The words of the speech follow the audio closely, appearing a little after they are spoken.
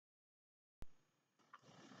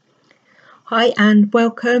Hi, and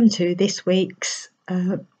welcome to this week's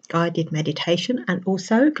guided meditation, and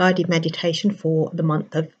also guided meditation for the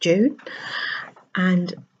month of June.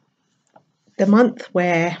 And the month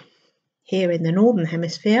where here in the Northern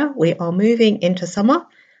Hemisphere we are moving into summer.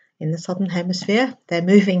 In the Southern Hemisphere they're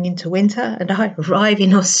moving into winter, and I arrive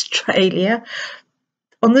in Australia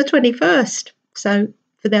on the 21st, so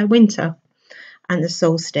for their winter and the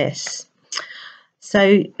solstice.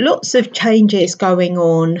 So lots of changes going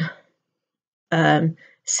on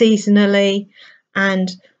seasonally, and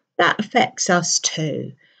that affects us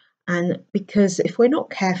too. And because if we're not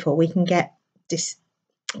careful, we can get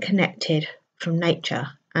disconnected from nature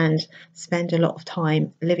and spend a lot of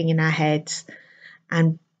time living in our heads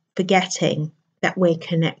and forgetting that we're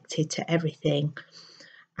connected to everything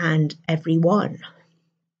and everyone.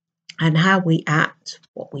 And how we act,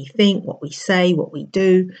 what we think, what we say, what we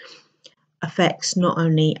do affects not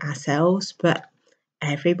only ourselves but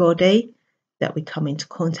everybody that we come into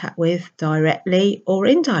contact with, directly or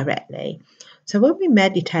indirectly. So when we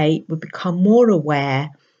meditate, we become more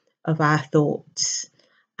aware of our thoughts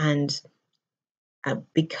and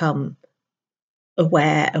become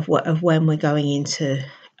aware of when we're going into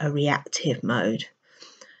a reactive mode.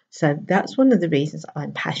 So that's one of the reasons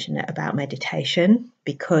I'm passionate about meditation,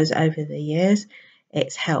 because over the years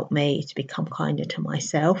it's helped me to become kinder to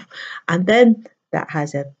myself, and then that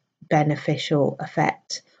has a beneficial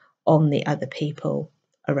effect on the other people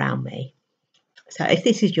around me. So if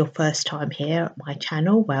this is your first time here at my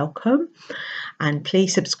channel, welcome, and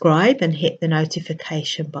please subscribe and hit the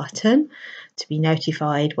notification button to be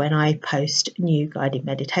notified when I post new guided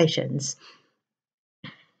meditations.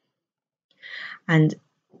 And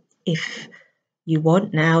if you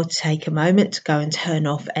want now to take a moment to go and turn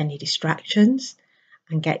off any distractions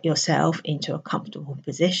and get yourself into a comfortable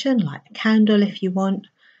position, light a candle if you want,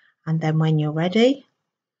 and then when you're ready,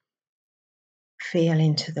 feel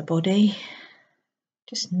into the body.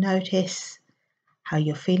 Just notice how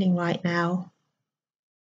you're feeling right now.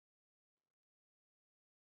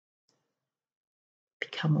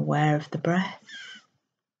 Become aware of the breath,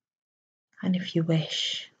 and if you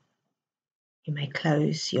wish, you may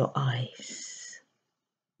close your eyes.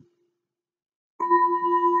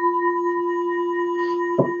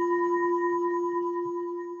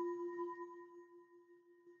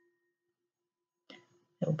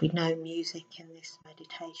 There will be no music in this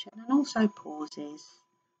meditation, and also pauses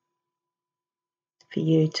for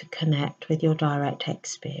you to connect with your direct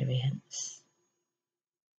experience.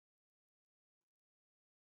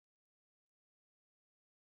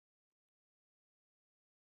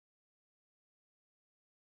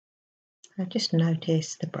 So just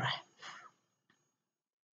notice the breath.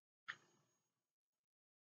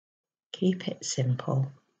 Keep it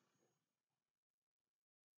simple.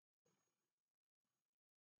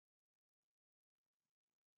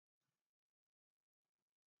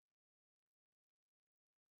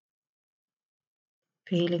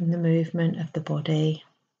 Feeling the movement of the body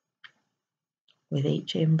with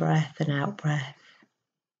each in-breath and out-breath.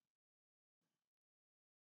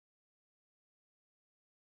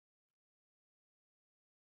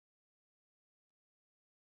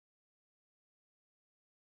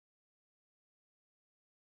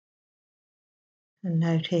 And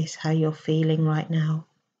notice how you're feeling right now.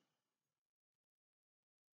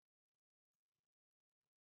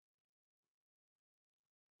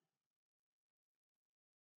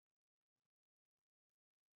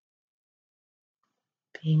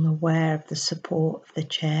 Being aware of the support of the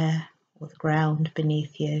chair or the ground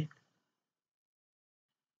beneath you.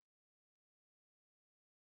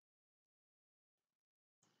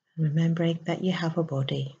 Remembering that you have a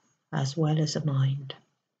body as well as a mind.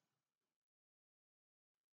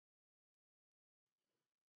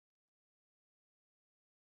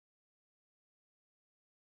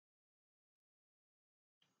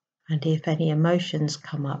 And if any emotions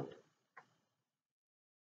come up,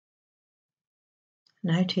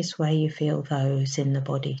 notice where you feel those in the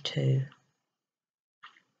body too.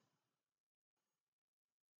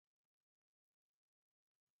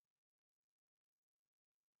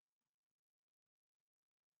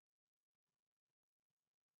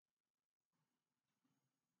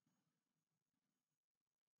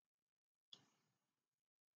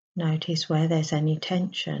 Notice where there's any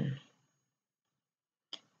tension,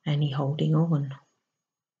 any holding on.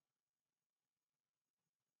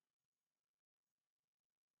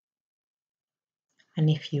 And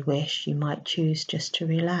if you wish, you might choose just to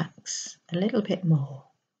relax a little bit more.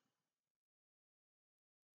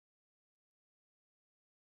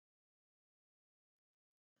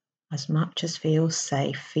 As much as feels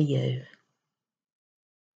safe for you.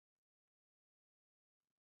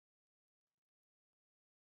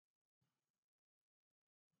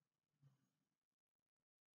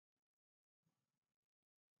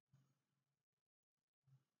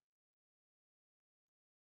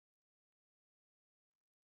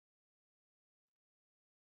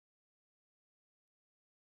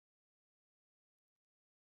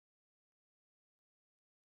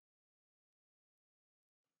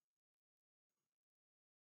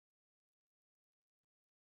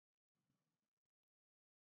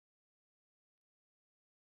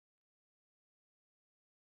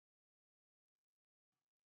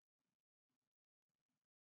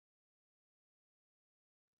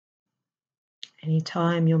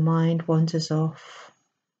 Anytime your mind wanders off,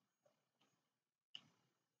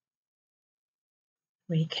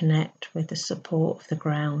 reconnect with the support of the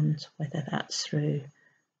ground, whether that's through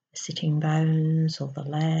the sitting bones or the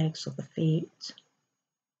legs or the feet.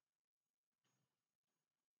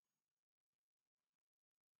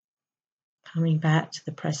 Coming back to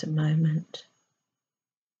the present moment,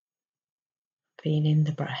 feeling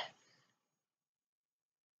the breath.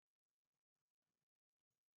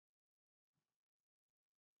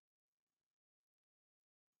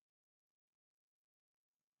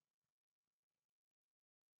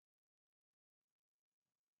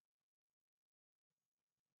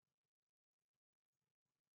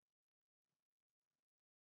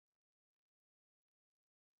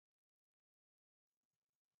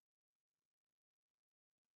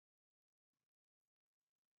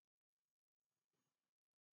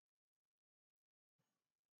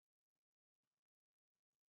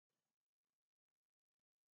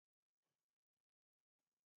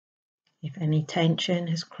 If any tension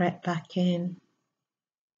has crept back in,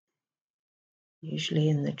 usually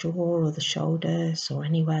in the jaw or the shoulders or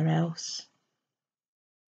anywhere else,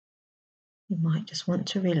 you might just want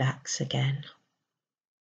to relax again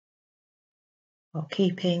while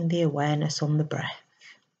keeping the awareness on the breath.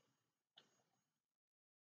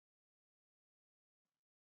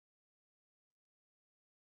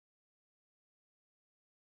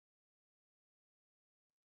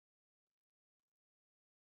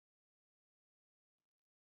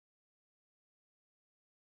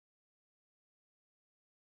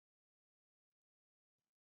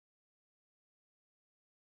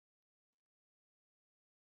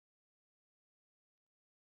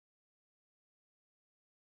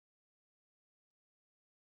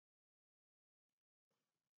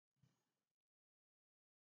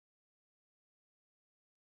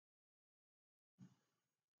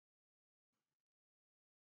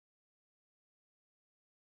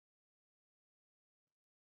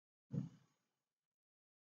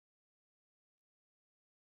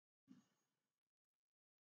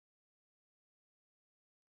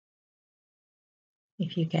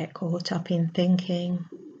 If you get caught up in thinking,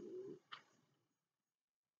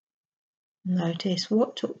 notice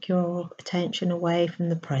what took your attention away from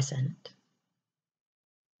the present.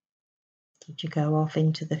 Did you go off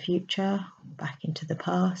into the future, back into the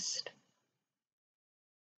past?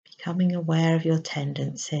 Becoming aware of your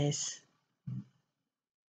tendencies,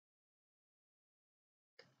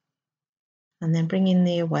 and then bringing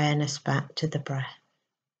the awareness back to the breath.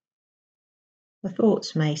 The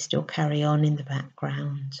thoughts may still carry on in the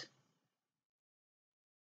background,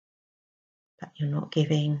 but you're not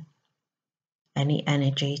giving any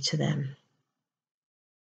energy to them.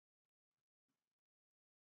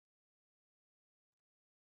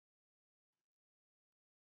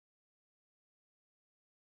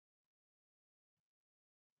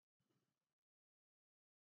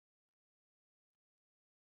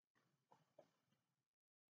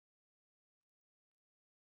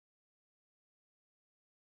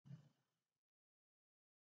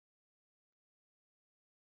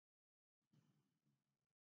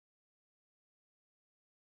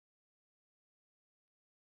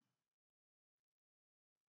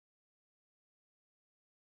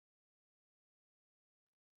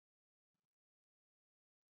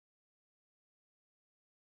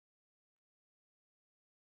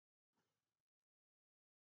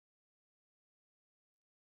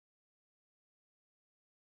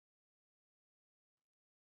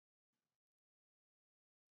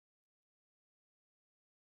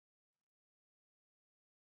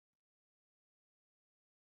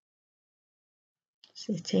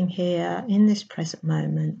 Sitting here in this present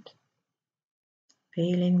moment,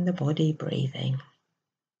 feeling the body breathing.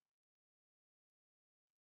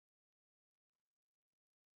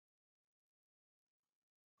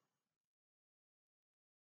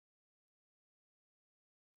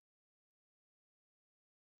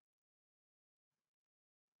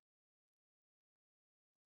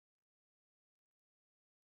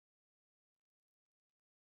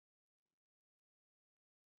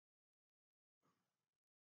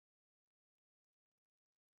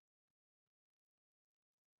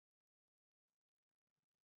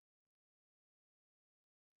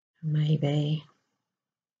 Maybe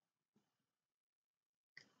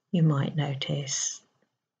you might notice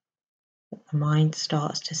that the mind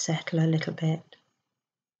starts to settle a little bit,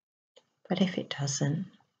 but if it doesn't,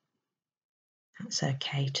 that's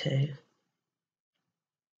okay too.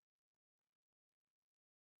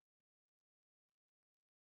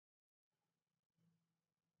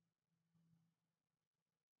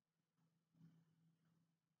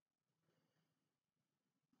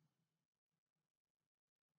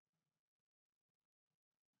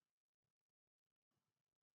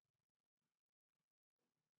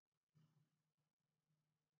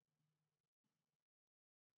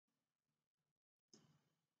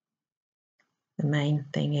 The main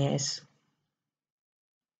thing is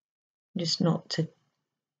just not to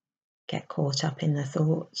get caught up in the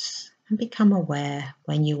thoughts and become aware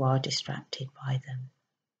when you are distracted by them.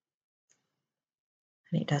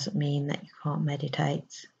 And it doesn't mean that you can't meditate,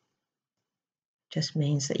 it just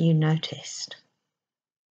means that you noticed.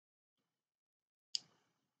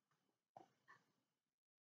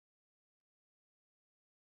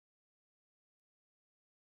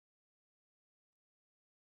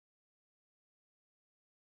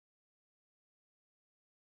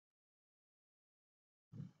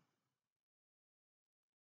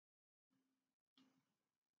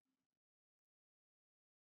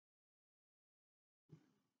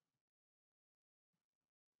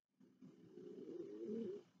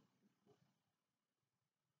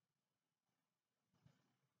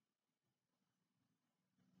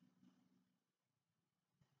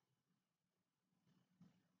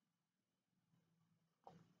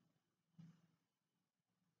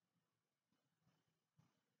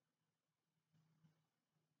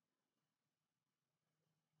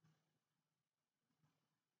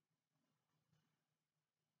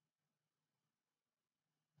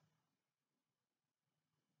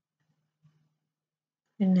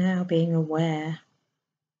 And now being aware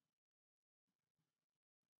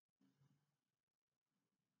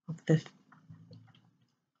of the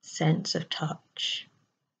sense of touch,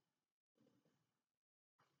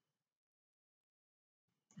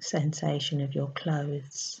 the sensation of your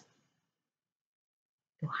clothes,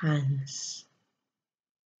 your hands,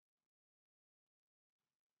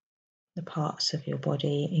 the parts of your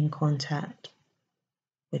body in contact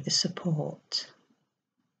with the support,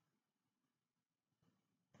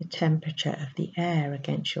 the temperature of the air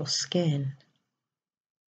against your skin,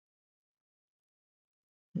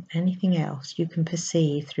 and anything else you can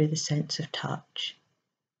perceive through the sense of touch.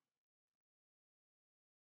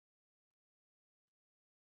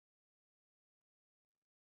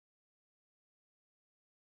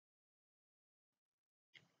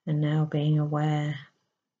 And now being aware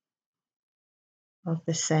of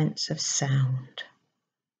the sense of sound,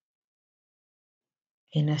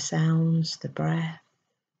 inner sounds, the breath,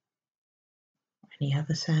 any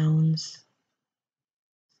other sounds,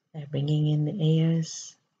 they're ringing in the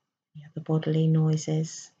ears, the other bodily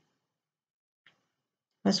noises,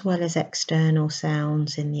 as well as external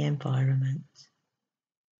sounds in the environment.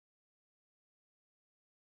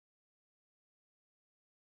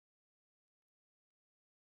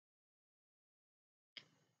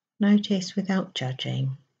 Notice without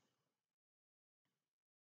judging,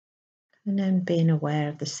 and then being aware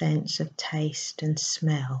of the sense of taste and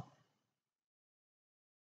smell.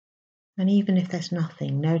 And even if there's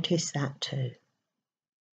nothing, notice that too.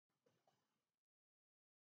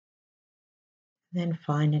 Then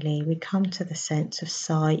finally, we come to the sense of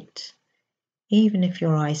sight, even if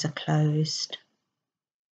your eyes are closed,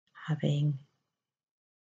 having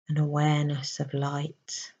an awareness of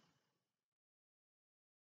light.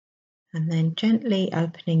 And then gently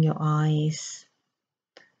opening your eyes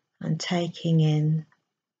and taking in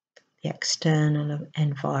the external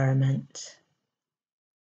environment,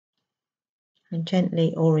 and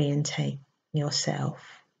gently orientate yourself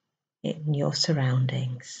in your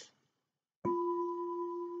surroundings.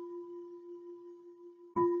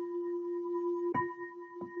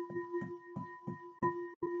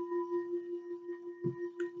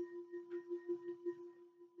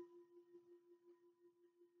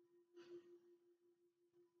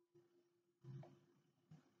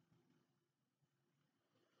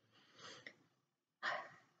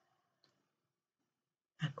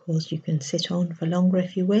 Of course, you can sit on for longer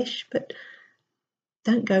if you wish, but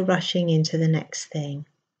don't go rushing into the next thing.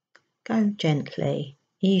 Go gently,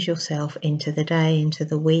 ease yourself into the day, into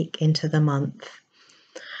the week, into the month.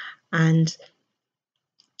 And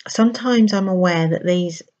sometimes I'm aware that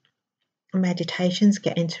these meditations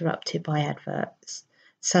get interrupted by adverts.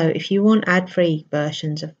 So if you want ad-free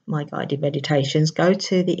versions of my guided meditations, go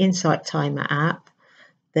to the Insight Timer app.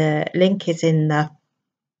 The link is in the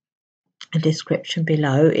description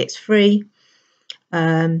below. It's free.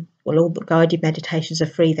 All the guided meditations are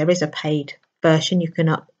free. There is a paid version you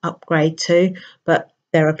can upgrade to, but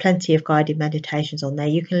there are plenty of guided meditations on there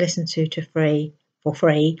you can listen to for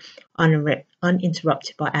free,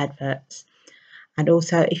 uninterrupted by adverts. And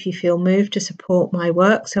also, if you feel moved to support my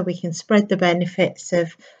work so we can spread the benefits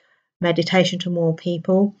of meditation to more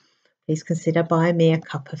people, please consider buying me a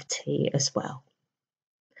cup of tea as well.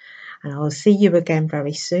 And I will see you again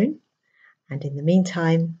very soon. And in the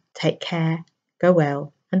meantime, take care, go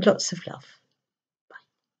well, and lots of love.